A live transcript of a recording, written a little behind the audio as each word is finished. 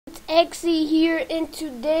Exy here, and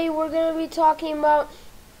today we're going to be talking about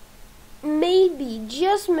maybe,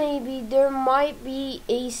 just maybe, there might be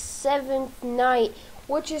a seventh night,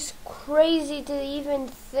 which is crazy to even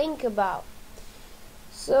think about.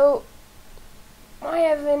 So, my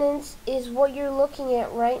evidence is what you're looking at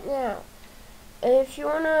right now. If you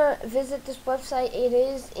want to visit this website, it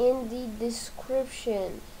is in the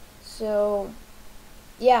description. So,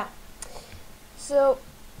 yeah. So,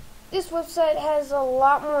 this website has a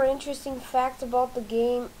lot more interesting facts about the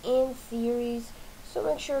game and theories, so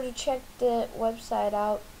make sure to check the website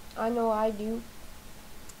out. I know I do.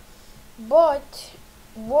 But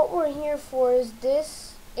what we're here for is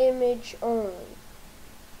this image only.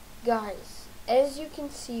 Guys, as you can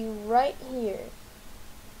see right here,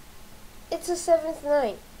 it's a seventh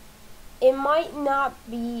night. It might not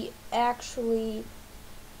be actually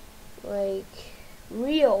like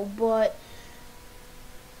real, but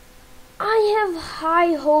I have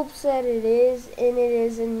high hopes that it is, and it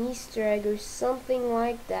is an Easter egg or something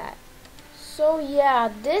like that. So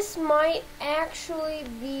yeah, this might actually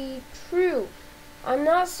be true. I'm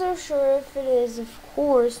not so sure if it is, of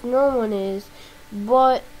course, no one is,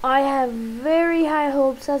 but I have very high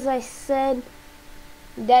hopes, as I said,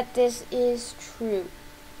 that this is true.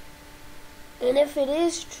 And if it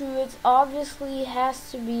is true, it obviously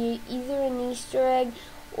has to be either an Easter egg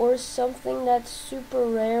or something that's super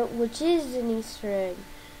rare, which is an Easter egg.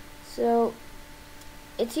 So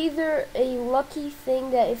it's either a lucky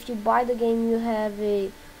thing that if you buy the game you have a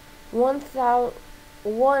 1 out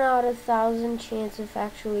of 1,000 chance of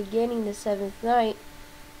actually getting the seventh night,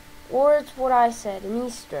 or it's what I said, an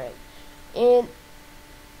Easter egg. And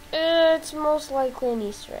it's most likely an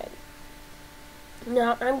Easter egg.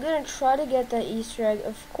 Now I'm gonna try to get that Easter egg,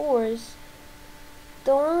 of course.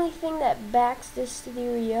 The only thing that backs this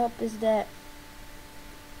theory up is that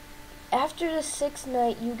after the 6th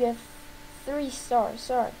night you get 3 stars.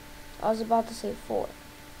 Sorry, I was about to say 4,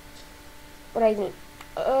 but I didn't.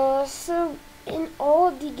 So in all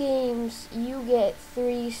the games you get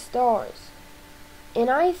 3 stars, and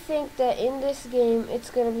I think that in this game it's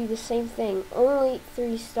gonna be the same thing, only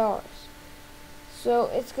 3 stars. So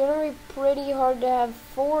it's gonna be pretty hard to have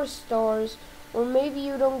 4 stars. Or maybe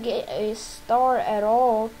you don't get a star at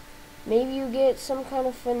all. Maybe you get some kind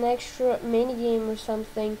of an extra minigame or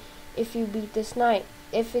something if you beat this night,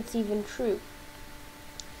 if it's even true.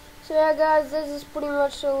 So yeah guys, this is pretty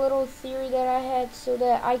much a little theory that I had so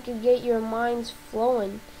that I could get your minds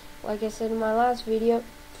flowing, like I said in my last video.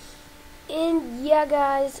 And yeah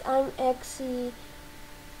guys, I'm Exy,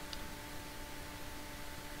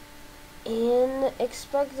 and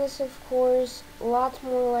expect this, of course, lots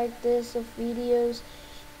more like this of videos.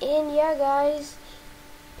 And yeah guys,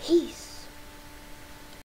 peace.